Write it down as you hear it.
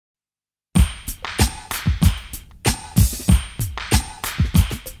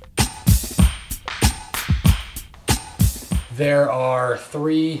There are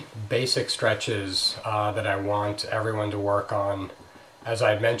three basic stretches that I want everyone to work on, as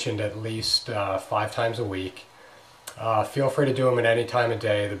I mentioned, at least 5 times a week. Feel free to do them at any time of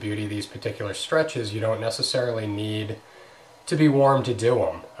day. The beauty of these particular stretches, you don't necessarily need to be warm to do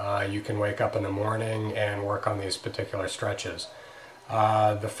them. You can wake up in the morning and work on these particular stretches.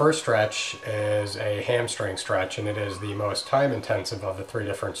 The first stretch is a hamstring stretch, and it is the most time intensive of the 3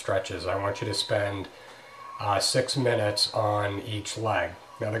 different stretches. I want you to spend 6 minutes on each leg.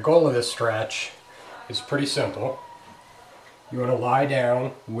 Now the goal of this stretch is pretty simple. You want to lie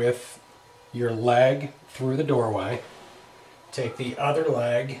down with your leg through the doorway, take the other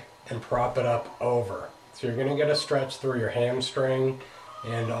leg and prop it up over. So you're going to get a stretch through your hamstring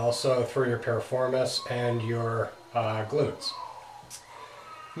and also through your piriformis and your glutes.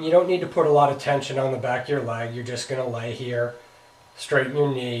 You don't need to put a lot of tension on the back of your leg. You're just going to lay here, straighten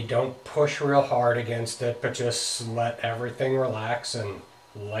your knee, don't push real hard against it, but just let everything relax and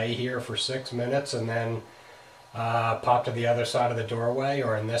lay here for 6 minutes, and then pop to the other side of the doorway,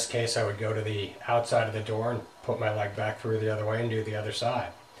 or in this case I would go to the outside of the door and put my leg back through the other way and do the other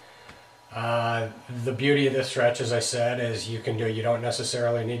side. The beauty of this stretch, as I said, is you don't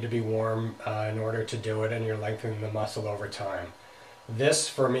necessarily need to be warm in order to do it, and you're lengthening the muscle over time. This,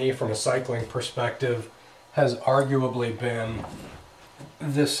 for me, from a cycling perspective, has arguably been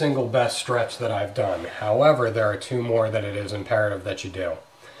the single best stretch that I've done. However, there are 2 more that it is imperative that you do.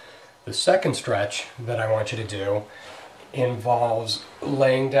 The second stretch that I want you to do involves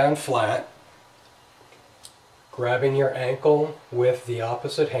laying down flat, grabbing your ankle with the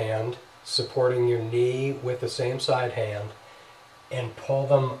opposite hand, supporting your knee with the same side hand, and pull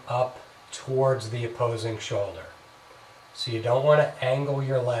them up towards the opposing shoulder. So you don't want to angle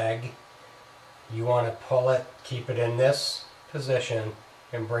your leg. You want to pull it, keep it in this position,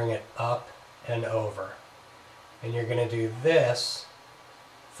 and bring it up and over. And you're going to do this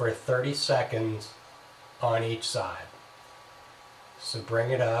for 30 seconds on each side. So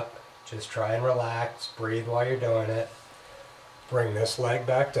bring it up, just try and relax, breathe while you're doing it. Bring this leg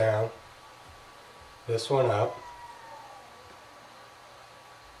back down, this one up,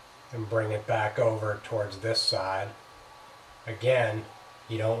 and bring it back over towards this side. Again,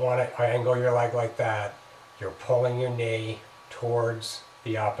 you don't want to angle your leg like that. You're pulling your knee towards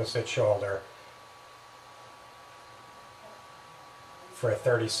the opposite shoulder for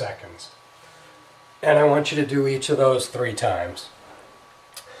 30 seconds. And I want you to do each of those 3 times.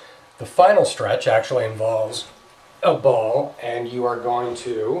 The final stretch actually involves a ball, and you are going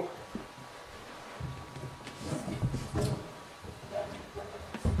to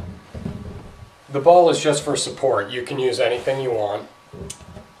the ball is just for support. You can use anything you want.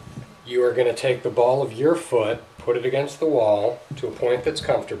 You are going to take the ball of your foot, put it against the wall to a point that's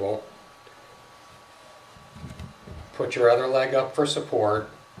comfortable. Put your other leg up for support.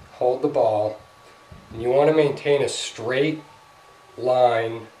 Hold the ball. And you want to maintain a straight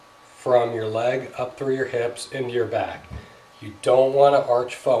line from your leg up through your hips into your back. You don't want to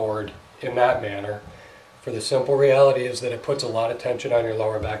arch forward in that manner, for the simple reality is that it puts a lot of tension on your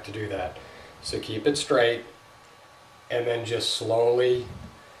lower back to do that. So keep it straight, and then just slowly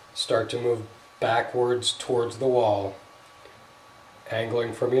start to move backwards towards the wall,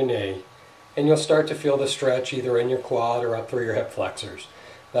 angling from your knee, and you'll start to feel the stretch either in your quad or up through your hip flexors.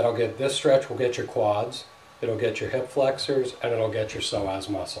 This stretch will get your quads, it'll get your hip flexors, and it'll get your psoas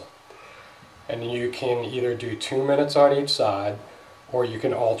muscle. And you can either do 2 minutes on each side, or you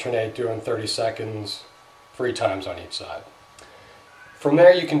can alternate doing 30 seconds 3 times on each side. From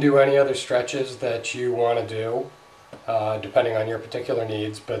there, you can do any other stretches that you want to do, depending on your particular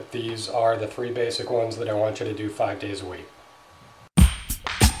needs, but these are the 3 basic ones that I want you to do 5 days a week.